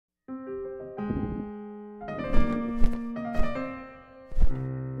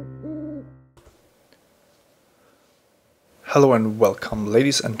Hello and welcome,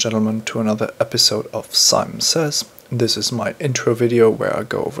 ladies and gentlemen, to another episode of Simon Says. This is my intro video where I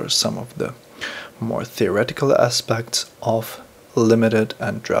go over some of the more theoretical aspects of limited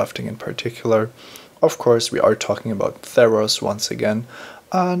and drafting in particular. Of course, we are talking about Theros once again,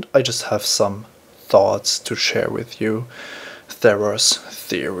 and I just have some thoughts to share with you. Theros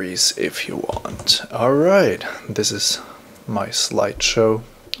theories, if you want. Alright, this is my slideshow.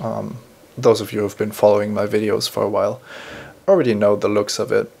 Those of you who have been following my videos for a while already know the looks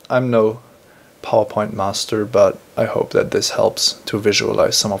of it. I'm no PowerPoint master, but I hope that this helps to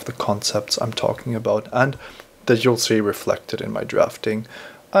visualize some of the concepts I'm talking about and that you'll see reflected in my drafting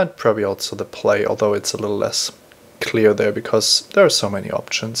and probably also the play, although it's a little less clear there because there are so many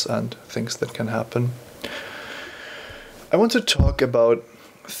options and things that can happen. I want to talk about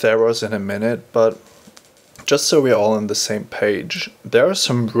Theros in a minute, but just so we're all on the same page, there are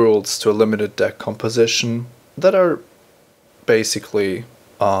some rules to a limited deck composition that are basically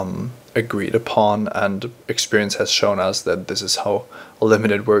agreed upon, and experience has shown us that this is how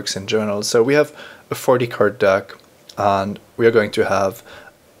limited works in general. So we have a 40 card deck and we are going to have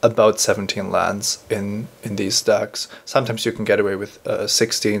about 17 lands in these decks. Sometimes you can get away with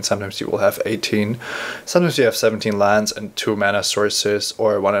 16, sometimes you will have 18. Sometimes you have 17 lands and 2 mana sources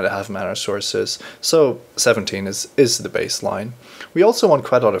or 1.5 mana sources. So 17 is the baseline. We also want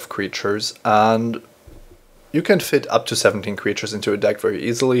quite a lot of creatures, and you can fit up to 17 creatures into a deck very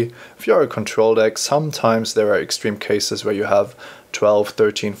easily. If you're a control deck, sometimes there are extreme cases where you have 12,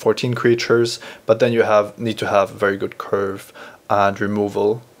 13, 14 creatures, but then you need to have very good curve and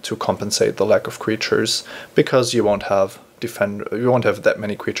removal to compensate the lack of creatures, because you won't have that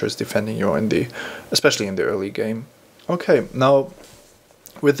many creatures defending you especially in the early game. Okay, now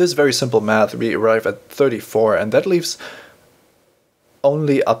with this very simple math, we arrive at 34, and that leaves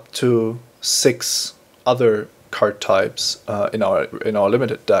only up to 6 other card types in our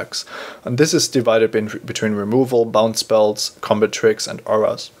limited decks, and this is divided between removal, bounce spells, combat tricks, and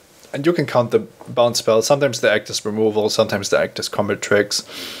auras. And you can count the bounce spells. Sometimes they act as removal, sometimes they act as combat tricks,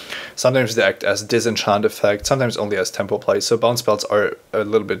 sometimes they act as disenchant effect, sometimes only as tempo play. So bounce spells are a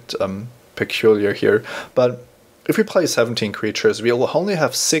little bit peculiar here. But if we play 17 creatures, we'll only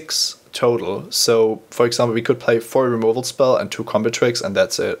have 6 total. So for example, we could play 4 removal spell and 2 combat tricks, and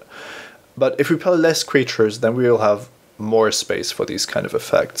that's it. But if we play less creatures, then we will have more space for these kind of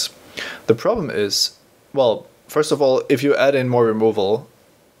effects. The problem is, well, first of all, if you add in more removal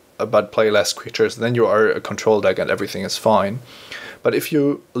but play less creatures, then you are a control deck and everything is fine. But if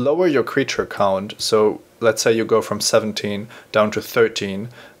you lower your creature count, so let's say you go from 17 down to 13,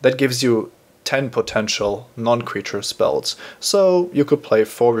 that gives you 10 potential non-creature spells. So you could play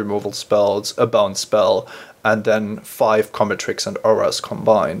 4 removal spells, a bounce spell, and then 5 combat tricks and auras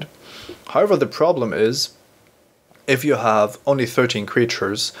combined. However, the problem is, if you have only 13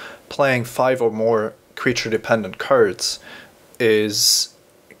 creatures, playing 5 or more creature-dependent cards is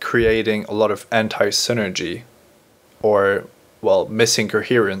creating a lot of anti-synergy, or, well, missing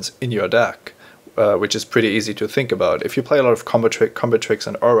coherence in your deck, which is pretty easy to think about. If you play a lot of combat tricks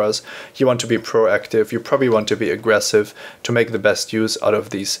and auras, you want to be proactive, you probably want to be aggressive to make the best use out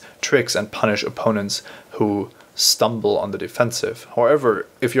of these tricks and punish opponents who stumble on the defensive. However,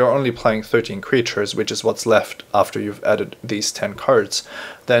 if you're only playing 13 creatures, which is what's left after you've added these 10 cards,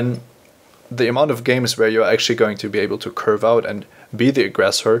 then the amount of games where you're actually going to be able to curve out and be the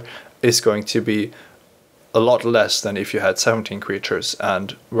aggressor is going to be a lot less than if you had 17 creatures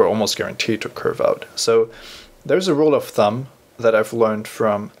and were almost guaranteed to curve out. So there's a rule of thumb that I've learned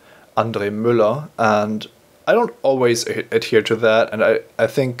from Andre Müller, and I don't always adhere to that, and I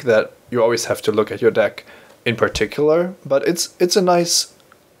think that you always have to look at your deck in particular, but it's a nice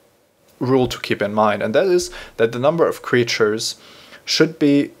rule to keep in mind, and that is that the number of creatures should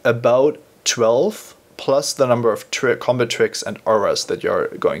be about 12 plus the number of combat tricks and auras that you're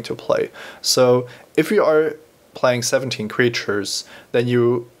going to play. So if you are playing 17 creatures, then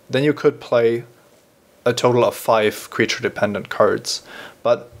you could play a total of 5 creature-dependent cards.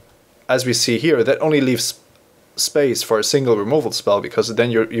 But as we see here, that only leaves space for a single removal spell, because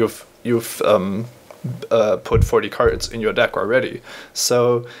then you've put 40 cards in your deck already.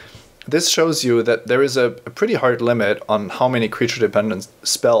 So this shows you that there is a pretty hard limit on how many creature-dependent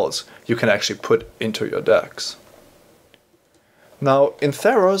spells you can actually put into your decks. Now, in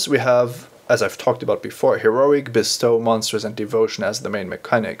Theros, we have, as I've talked about before, Heroic, Bestow, Monsters, and Devotion as the main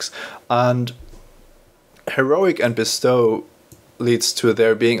mechanics. And Heroic and Bestow leads to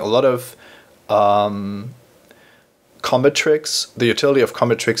there being a lot of combat tricks. The utility of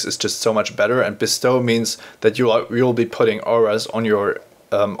combat tricks is just so much better, and Bestow means that you'll be putting auras on your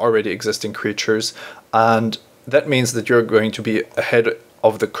already existing creatures, and that means that you're going to be ahead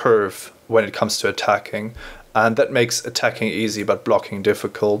of the curve when it comes to attacking, and that makes attacking easy but blocking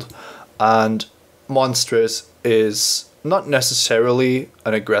difficult. And monstrous is not necessarily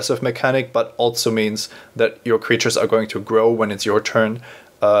an aggressive mechanic, but also means that your creatures are going to grow when it's your turn,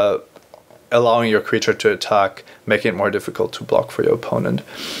 allowing your creature to attack, making it more difficult to block for your opponent.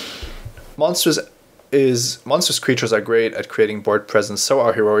 Monstrous creatures are great at creating board presence, so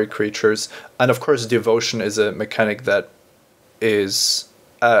are heroic creatures, and of course devotion is a mechanic that is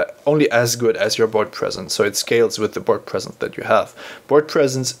only as good as your board presence, so it scales with the board presence that you have. Board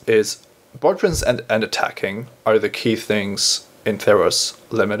presence and attacking are the key things in Theros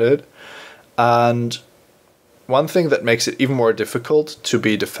Limited, and one thing that makes it even more difficult to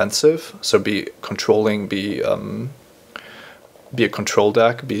be defensive, so be controlling, be a control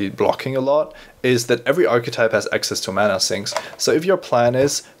deck, be blocking a lot, is that every archetype has access to mana sinks. So if your plan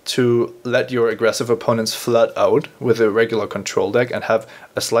is to let your aggressive opponents flood out with a regular control deck and have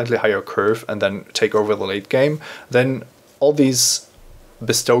a slightly higher curve and then take over the late game, then all these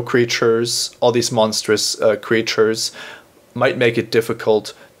bestow creatures, all these monstrous creatures might make it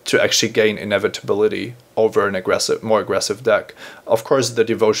difficult to actually gain inevitability over an more aggressive deck. Of course, the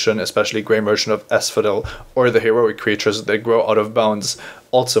devotion, especially Grey Merchant of Asphodel, or the heroic creatures that grow out of bounds,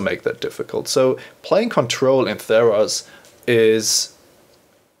 also make that difficult. So playing control in Theros is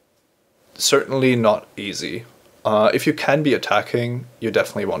certainly not easy. If you can be attacking, you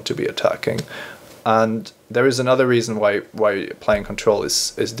definitely want to be attacking. And there is another reason why playing control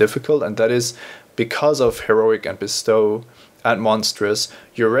is difficult, and that is because of heroic and bestow and monstrous,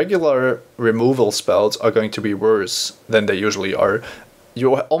 your regular removal spells are going to be worse than they usually are.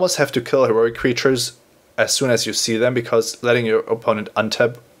 You almost have to kill heroic creatures as soon as you see them, because letting your opponent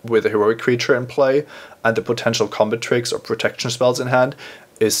untap with a heroic creature in play and the potential combat tricks or protection spells in hand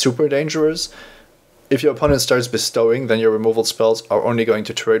is super dangerous. If your opponent starts bestowing, then your removal spells are only going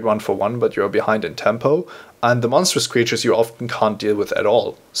to trade 1-for-1, but you're behind in tempo, and the monstrous creatures you often can't deal with at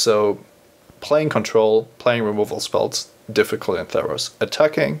all. So playing control, playing removal spells, difficult in Theros.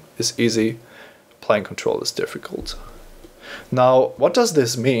 Attacking is easy, playing control is difficult. Now, what does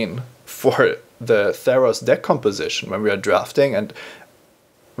this mean for the Theros deck composition when we are drafting and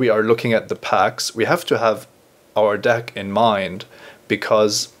we are looking at the packs? We have to have our deck in mind,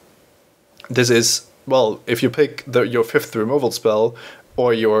 because this is, well, if you pick your 5th removal spell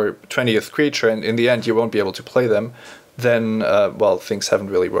or your 20th creature and in the end you won't be able to play them, then, well, things haven't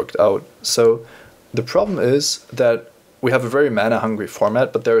really worked out. So the problem is that we have a very mana-hungry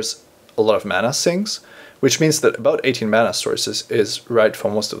format, but there's a lot of mana sinks, which means that about 18 mana sources is right for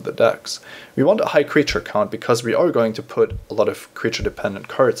most of the decks. We want a high creature count because we are going to put a lot of creature-dependent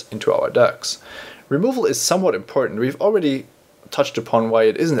cards into our decks. Removal is somewhat important. We've already touched upon why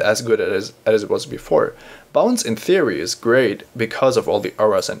it isn't as good as it was before. Bounce in theory is great because of all the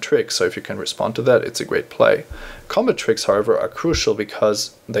auras and tricks, so if you can respond to that, it's a great play. Combat tricks, however, are crucial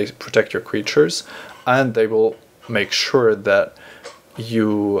because they protect your creatures and they will make sure that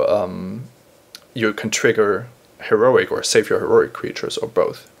you can trigger heroic or save your heroic creatures, or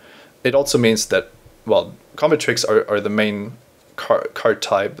both. It also means that, well, combat tricks are the main card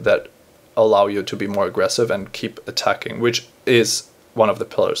type that allow you to be more aggressive and keep attacking, which is one of the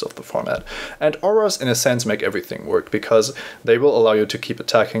pillars of the format. And auras, in a sense, make everything work because they will allow you to keep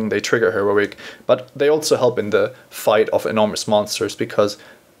attacking, they trigger heroic, but they also help in the fight of enormous monsters because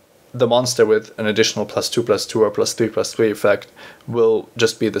the monster with an additional +2/+2 or +3/+3 effect will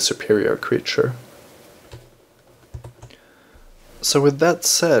just be the superior creature. So with that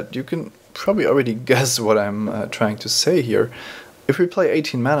said, you can probably already guess what I'm trying to say here. If we play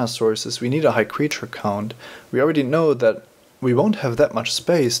 18 mana sources, we need a high creature count. We already know that we won't have that much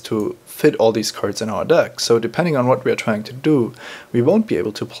space to fit all these cards in our deck, so depending on what we are trying to do, we won't be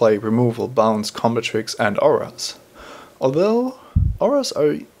able to play removal, bounce, combat tricks, and auras. Although auras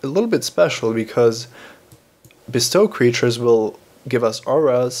are a little bit special because bestow creatures will give us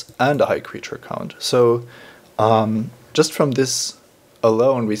auras and a high creature count. So just from this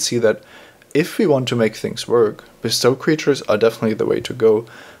alone, we see that if we want to make things work, bestow creatures are definitely the way to go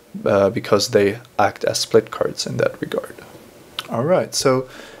because they act as split cards in that regard. Alright, so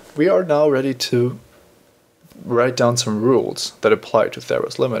we are now ready to write down some rules that apply to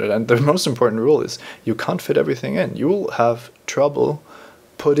Theros Limited, and the most important rule is you can't fit everything in. You will have trouble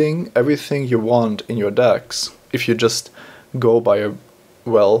putting everything you want in your decks if you just go by a,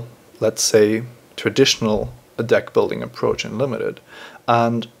 well, let's say, traditional deck building approach in Limited.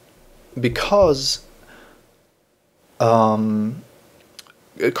 And because combat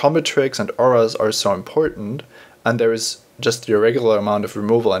tricks and auras are so important, and there is just your regular amount of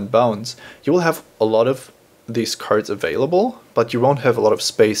removal and bounce, you will have a lot of these cards available, but you won't have a lot of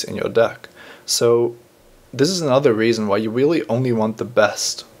space in your deck. So this is another reason why you really only want the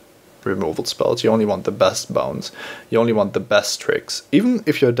best removal spells. You only want the best bounce. You only want the best tricks. Even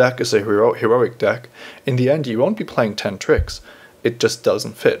if your deck is a heroic deck, in the end you won't be playing 10 tricks. It just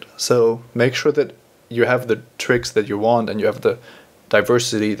doesn't fit. So make sure that you have the tricks that you want and you have the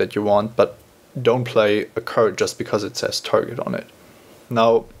diversity that you want, but don't play a card just because it says target on it.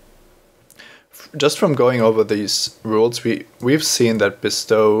 Now, just from going over these rules, we've seen that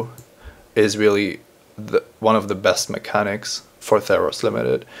Bestow is really one of the best mechanics for Theros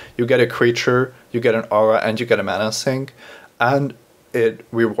Limited. You get a creature, you get an aura, and you get a mana sink, and it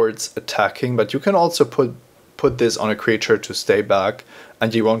rewards attacking, but you can also put this on a creature to stay back,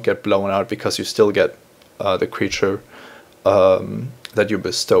 and you won't get blown out because you still get the creature that you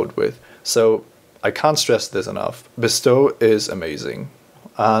bestowed with. So I can't stress this enough. Bestow is amazing.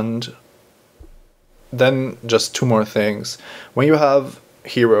 And then just two more things. When you have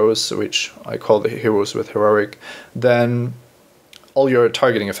heroes, which I call the heroes with heroic, then all your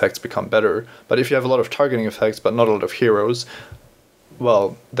targeting effects become better. But if you have a lot of targeting effects but not a lot of heroes,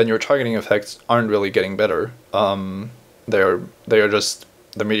 well, then your targeting effects aren't really getting better. They are just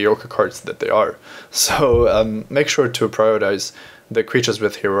the mediocre cards that they are. So make sure to prioritize the creatures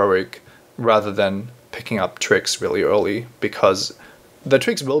with heroic rather than picking up tricks really early, because the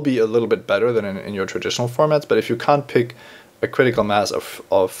tricks will be a little bit better than in your traditional formats, but if you can't pick a critical mass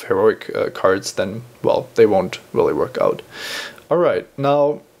of heroic cards, then, well, they won't really work out. Alright,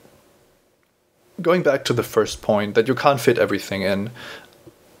 now, going back to the first point, that you can't fit everything in,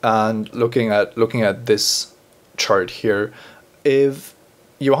 and looking at this chart here, if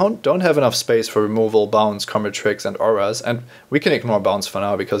you don't have enough space for removal, bounce, combat tricks, and auras, and we can ignore bounce for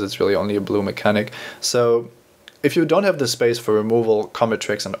now because it's really only a blue mechanic, so if you don't have the space for removal, combat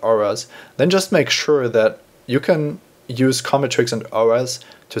tricks, and auras, then just make sure that you can use combat tricks and auras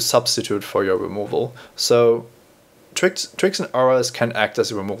to substitute for your removal. So tricks and auras can act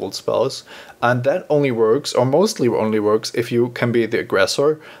as removal spells, and that only works, or mostly only works, if you can be the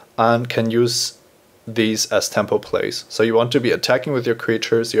aggressor and can use these as tempo plays. So you want to be attacking with your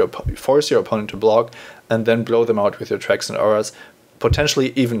creatures, you force your opponent to block, and then blow them out with your tricks and auras,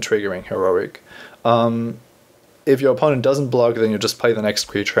 potentially even triggering heroic. If your opponent doesn't block, then you just play the next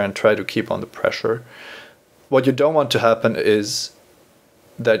creature and try to keep on the pressure. What you don't want to happen is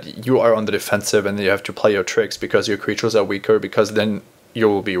that you are on the defensive and you have to play your tricks because your creatures are weaker, because then you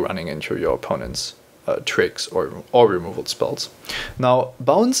will be running into your opponent's tricks or removal spells. Now,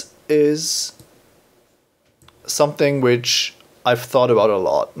 bounce is something which I've thought about a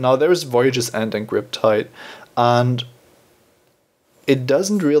lot. Now, there's Voyage's End and Griptide, and it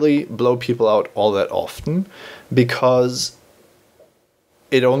doesn't really blow people out all that often because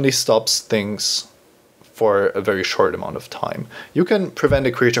it only stops things for a very short amount of time. You can prevent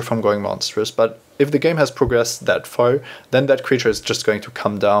a creature from going monstrous, but if the game has progressed that far, then that creature is just going to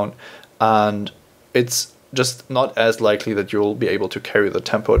come down, and it's just not as likely that you'll be able to carry the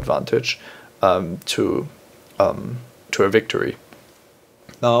tempo advantage to a victory.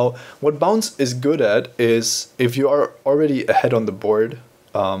 Now, what bounce is good at is if you are already ahead on the board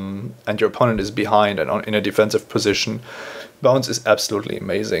and your opponent is behind and in a defensive position, bounce is absolutely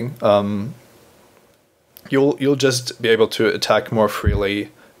amazing. You'll just be able to attack more freely,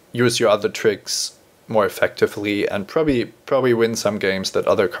 use your other tricks more effectively, and probably win some games that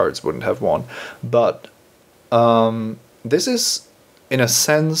other cards wouldn't have won. But this is, in a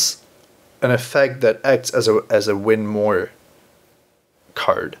sense, an effect that acts as a win more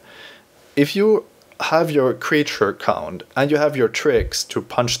card. If you have your creature count and you have your tricks to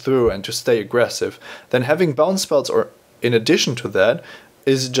punch through and to stay aggressive, then having bounce spells or in addition to that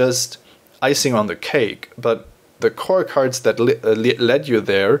is just icing on the cake. But the core cards that led you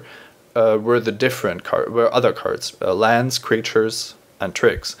there were other cards, lands, creatures, and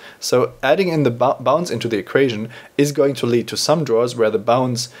tricks. So adding in the bounce into the equation is going to lead to some draws where the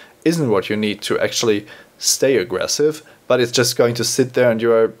bounce isn't what you need to actually stay aggressive, but it's just going to sit there and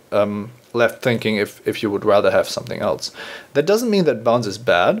you are left thinking if you would rather have something else. That doesn't mean that bounce is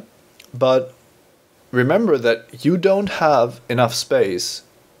bad, but remember that you don't have enough space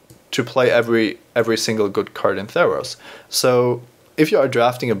to play every single good card in Theros. So if you are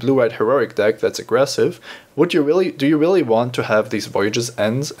drafting a blue-white heroic deck that's aggressive, do you really want to have these Voyage's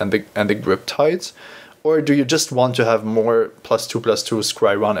Ends and the Griptides? Or do you just want to have more +2/+2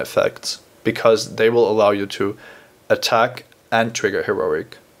 scry run effects, because they will allow you to attack and trigger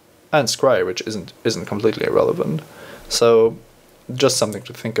heroic and scry, which isn't completely irrelevant. So just something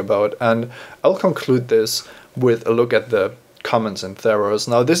to think about. And I'll conclude this with a look at the commons in Theros.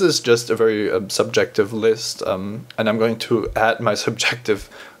 Now this is just a very subjective list, and I'm going to add my subjective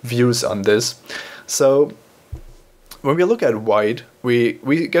views on this. So when we look at white,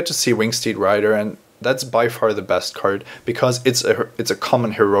 we get to see Wingsteed Rider, and that's by far the best card because it's a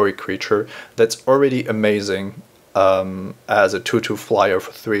common heroic creature that's already amazing as a 2/2 flyer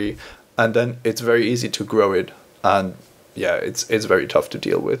for 3, and then it's very easy to grow it, and yeah, it's very tough to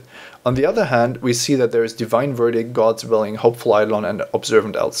deal with. On the other hand, we see that there is Divine Verdict, God's Willing, Hopeful Eidolon, and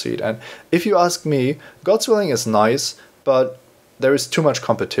Observant Elseed. And if you ask me, God's Willing is nice, but there is too much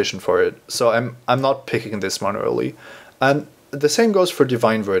competition for it, so I'm not picking this one early. And the same goes for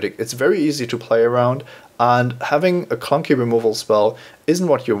Divine Verdict. It's very easy to play around, and having a clunky removal spell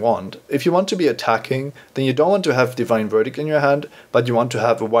isn't what you want. If you want to be attacking, then you don't want to have Divine Verdict in your hand, but you want to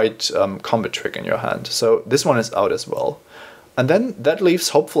have a white combat trick in your hand. So this one is out as well. And then that leaves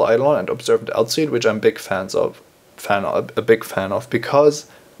Hopeful Eidolon and Observant Elseed, which I'm a big fan of, because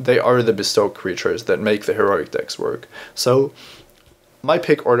they are the bestow creatures that make the heroic decks work. So my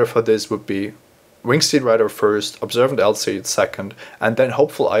pick order for this would be Wingsteed Rider first, Observant Elseed second, and then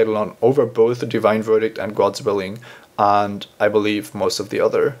Hopeful Eidolon over both the Divine Verdict and God's Willing, and I believe most of the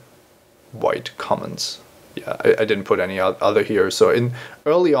other white commons. Yeah, I didn't put any other here, so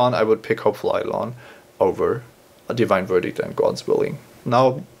early on I would pick Hopeful Eidolon over a Divine Verdict and God's Willing.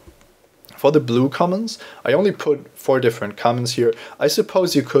 Now, for the blue commons, I only put 4 different commons here. I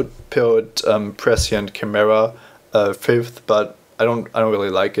suppose you could put Prescient Chimera 5th, but I don't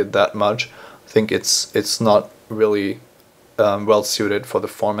really like it that much. I think it's not really well suited for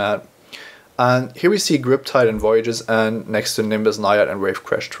the format. And here we see Griptide and Voyages, and next to Nimbus Naiad and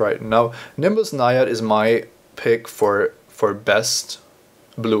Wavecrash Triton. Now, Nimbus Naiad is my pick for best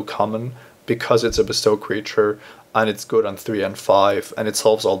blue common because it's a bestow creature and it's good on 3 and 5 and it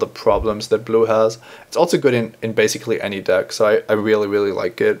solves all the problems that blue has. It's also good in basically any deck, so I really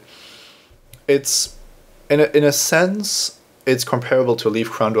like it. It's in a sense it's comparable to Leaf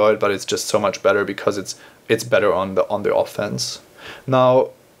Crown Droid, but it's just so much better because it's better on the offense. Now,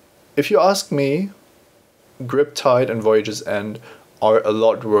 if you ask me, Griptide and Voyage's End are a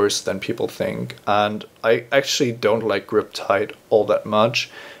lot worse than people think, and I actually don't like Griptide all that much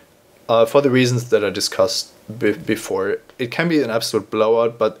for the reasons that I discussed before. It can be an absolute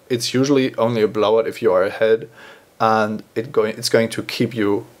blowout, but it's usually only a blowout if you are ahead, and it's going to keep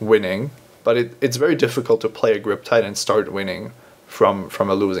you winning. But it's very difficult to play a Griptide and start winning from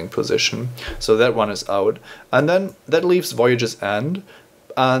a losing position. So that one is out. And then that leaves Voyage's End.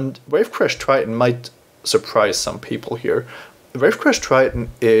 And Wavecrash Triton might surprise some people here. Wavecrash Triton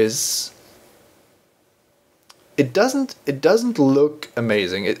is... It doesn't look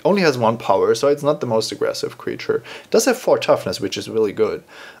amazing. It only has 1 power, so it's not the most aggressive creature. It does have 4 toughness, which is really good.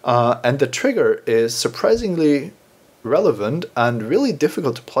 And the trigger is surprisingly relevant and really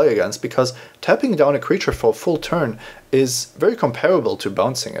difficult to play against, because tapping down a creature for a full turn is very comparable to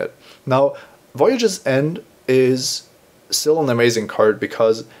bouncing it. Now, Voyage's End is still an amazing card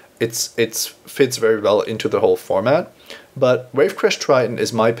because it fits very well into the whole format, but Wavecrash Triton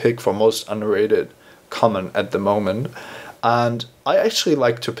is my pick for most underrated common at the moment, and I actually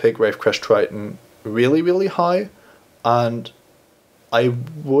like to pick Wavecrash Triton really high, and I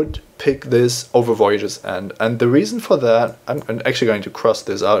would pick this over Voyage's End. And the reason for that, I'm actually going to cross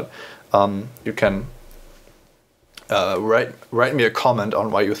this out. You can write me a comment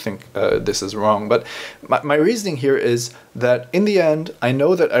on why you think this is wrong. But my reasoning here is that in the end, I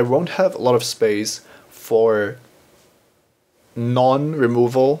know that I won't have a lot of space for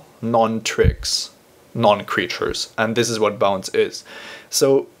non-removal, non-tricks, non-creatures. And this is what bounce is.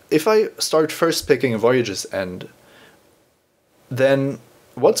 So if I start first picking Voyage's End, then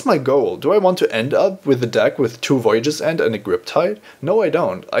what's my goal? Do I want to end up with a deck with 2 Voyage's End and a Griptide? No, I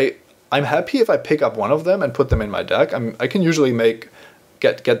don't. I'm happy if I pick up one of them and put them in my deck. I can usually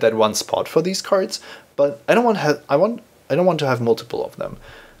get that one spot for these cards, but I don't want to have multiple of them.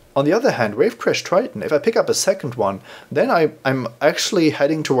 On the other hand, Wavecrash Triton, if I pick up a second one, then I'm actually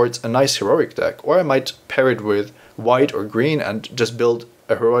heading towards a nice heroic deck, or I might pair it with white or green and just build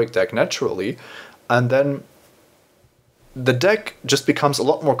a heroic deck naturally, and then the deck just becomes a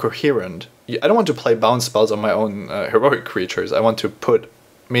lot more coherent. I don't want to play bounce spells on my own heroic creatures. I want to put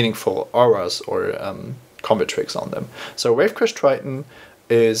meaningful auras or combat tricks on them. So Wavecrash Triton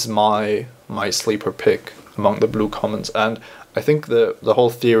is my sleeper pick among the blue commons, and I think the whole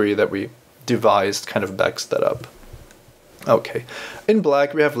theory that we devised kind of backs that up. Okay, in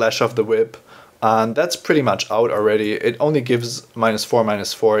black we have Lash of the Whip, and that's pretty much out already. It only gives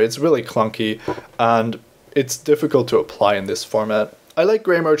 -4/-4. It's really clunky, and it's difficult to apply in this format. I like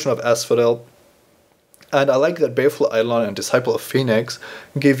Grey Merchant of Asphodel. And I like that Baleful Eidolon and Disciple of Phoenix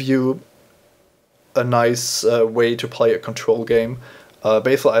give you a nice way to play a control game.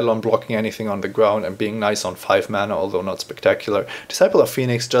 Baleful Eidolon blocking anything on the ground and being nice on 5 mana, although not spectacular. Disciple of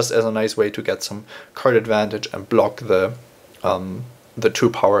Phoenix just as a nice way to get some card advantage and block the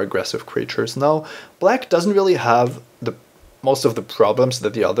 2-power aggressive creatures. Now, black doesn't really have most of the problems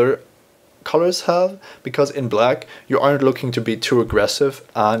that the other colors have, because in black you aren't looking to be too aggressive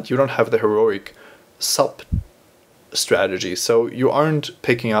and you don't have the heroic sub strategy, so you aren't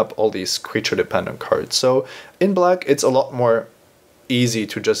picking up all these creature dependent cards. So in black it's a lot more easy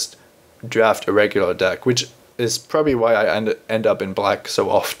to just draft a regular deck, which is probably why I end up in black so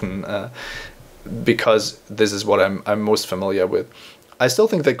often, because this is what I'm most familiar with. I still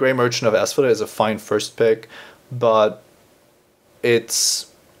think that Grey Merchant of Asphodel is a fine first pick, but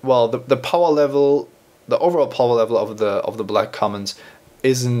it's, well, the power level, the overall power level of the black commons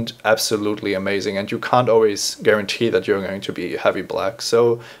isn't absolutely amazing, and you can't always guarantee that you're going to be heavy black,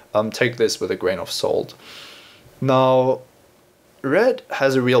 so take this with a grain of salt. Now, red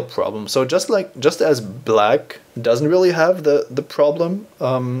has a real problem. So just as black doesn't really have the problem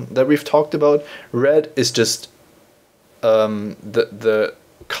that we've talked about, red is just the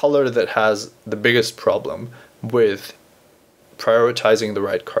color that has the biggest problem with prioritizing the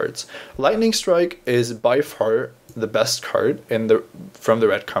right cards. Lightning Strike is by far the best card from the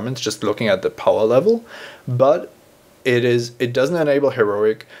red commons, just looking at the power level, but it doesn't enable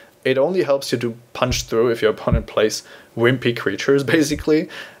heroic. It only helps you to punch through if your opponent plays wimpy creatures, basically.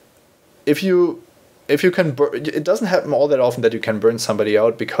 If you can it doesn't happen all that often that you can burn somebody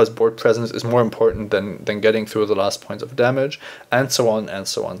out, because board presence is more important than getting through the last points of damage, and so on and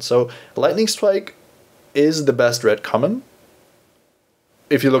so on. So Lightning Strike is the best red common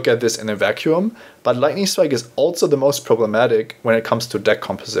if you look at this in a vacuum, but Lightning Strike is also the most problematic when it comes to deck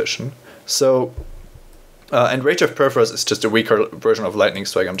composition. So and Rage of Perforos is just a weaker version of Lightning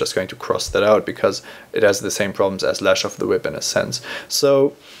Strike. I'm just going to cross that out because it has the same problems as Lash of the Whip in a sense.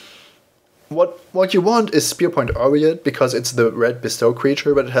 So what you want is Spearpoint Aureate, because it's the red bestow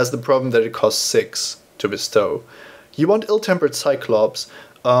creature, but it has the problem that it costs 6 to bestow. You want Ill-Tempered Cyclops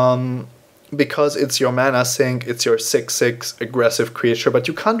because it's your mana sink, it's your 6/6 aggressive creature, but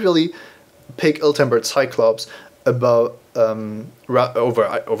you can't really pick Ill-Tempered Cyclops about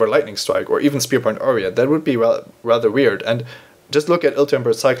over Lightning Strike or even Spearpoint Aureate. That would be rather weird. And just look at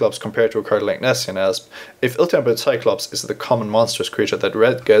Ill-Tempered Cyclops compared to a card like Nessian Asp. If Ill-Tempered Cyclops is the common monstrous creature that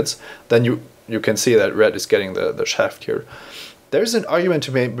red gets, then you can see that red is getting the shaft here. There's an argument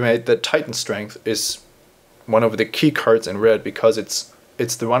to be made that Titan Strength is one of the key cards in red, because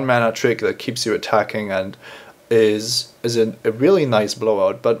it's the 1 mana trick that keeps you attacking and is a really nice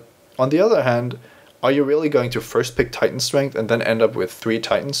blowout. But on the other hand, are you really going to first pick Titan Strength and then end up with 3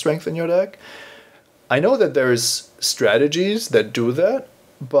 Titan Strength in your deck? I know that there's strategies that do that,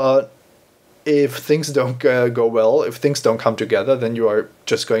 but if things don't go well, if things don't come together, then you are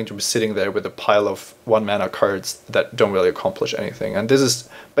just going to be sitting there with a pile of 1 mana cards that don't really accomplish anything. And this is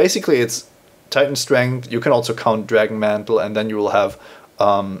basically, it's Titan Strength. You can also count Dragon Mantle, and then you will have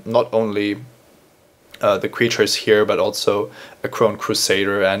not only the creatures here, but also a Crone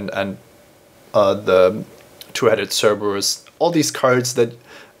Crusader and the Two-Headed Cerberus. All these cards that,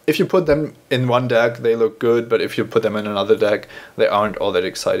 if you put them in one deck, they look good, but if you put them in another deck, they aren't all that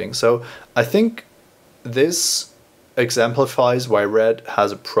exciting. So I think this exemplifies why red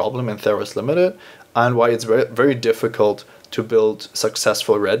has a problem in Theros Limited, and why it's very, very difficult to build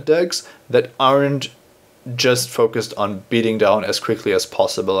successful red decks that aren't just focused on beating down as quickly as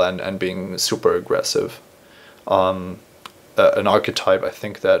possible and being super aggressive. An archetype I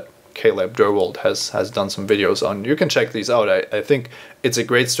think that Caleb Durwald has done some videos on. You can check these out. I think it's a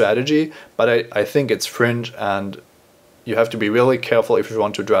great strategy, but I think it's fringe, and you have to be really careful if you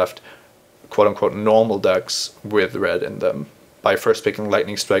want to draft quote-unquote normal decks with red in them by first picking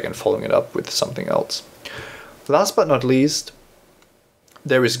Lightning Strike and following it up with something else. Last but not least,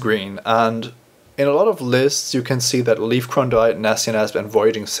 there is green, and in a lot of lists you can see that Leaf Crown-Dyed, Nessian Asp, and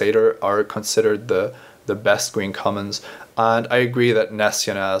Voyaging Satyr are considered the best green commons, and I agree that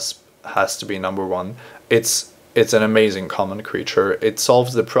Nessian Asp has to be number 1. It's an amazing common creature. It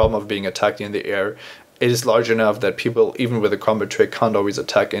solves the problem of being attacked in the air. It is large enough that people, even with a combat trick, can't always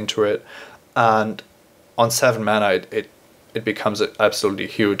attack into it, and on 7 mana it becomes absolutely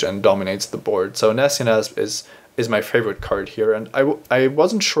huge and dominates the board. So Nessian Asp is my favorite card here, and I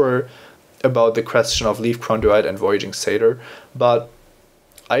wasn't sure about the question of Leaf Crown-Dyed and Voyaging Satyr, but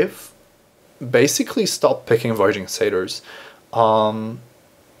I've basically stopped picking Voyaging Satyrs.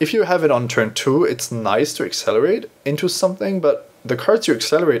 If you have it on turn 2, it's nice to accelerate into something, but the cards you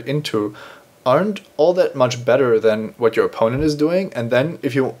accelerate into aren't all that much better than what your opponent is doing, and then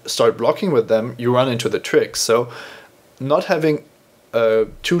if you start blocking with them, you run into the tricks. So not having a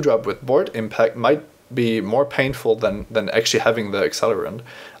 2-drop with board impact might be more painful than actually having the accelerant.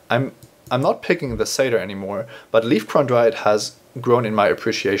 I'm not picking the Satyr anymore, but Leafcrown Dryad has grown in my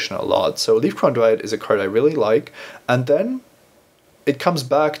appreciation a lot. So Leafcrown Dryad is a card I really like, and then it comes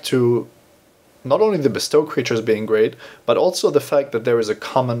back to not only the bestow creatures being great, but also the fact that there is a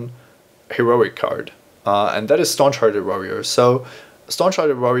common heroic card, and that is Staunch-Hearted Warrior. So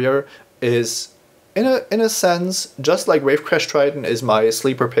Staunch-Hearted Warrior is, in a sense, just like Wavecrash Triton is my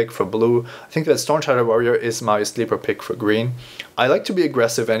sleeper pick for blue, I think that Staunch-Hearted Warrior is my sleeper pick for green. I like to be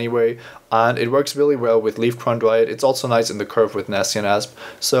aggressive anyway, and it works really well with Leafcrown Dryad. It's also nice in the curve with Nessian Asp.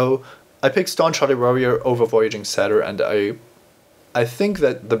 So I picked Staunch-Hearted Warrior over Voyaging Satyr, and I think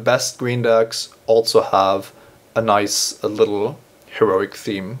that the best green decks also have a nice little heroic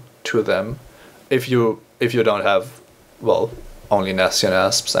theme to them. If you don't have, well, only Nessian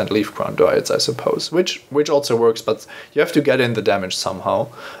Asps and Leafcrown Dryads, I suppose, which also works, but you have to get in the damage somehow.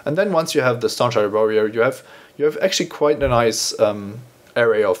 And then once you have the Staunch-Hearted Warrior, you have actually quite a nice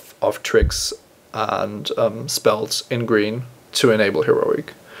array of tricks and spells in green to enable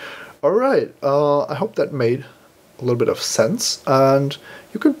heroic. Alright, I hope that made a little bit of sense, and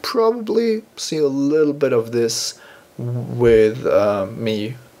you could probably see a little bit of this with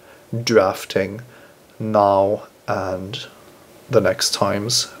me drafting now and the next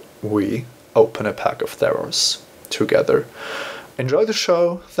times we open a pack of Theros together. Enjoy the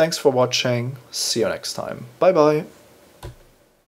show, thanks for watching, see you next time, bye bye!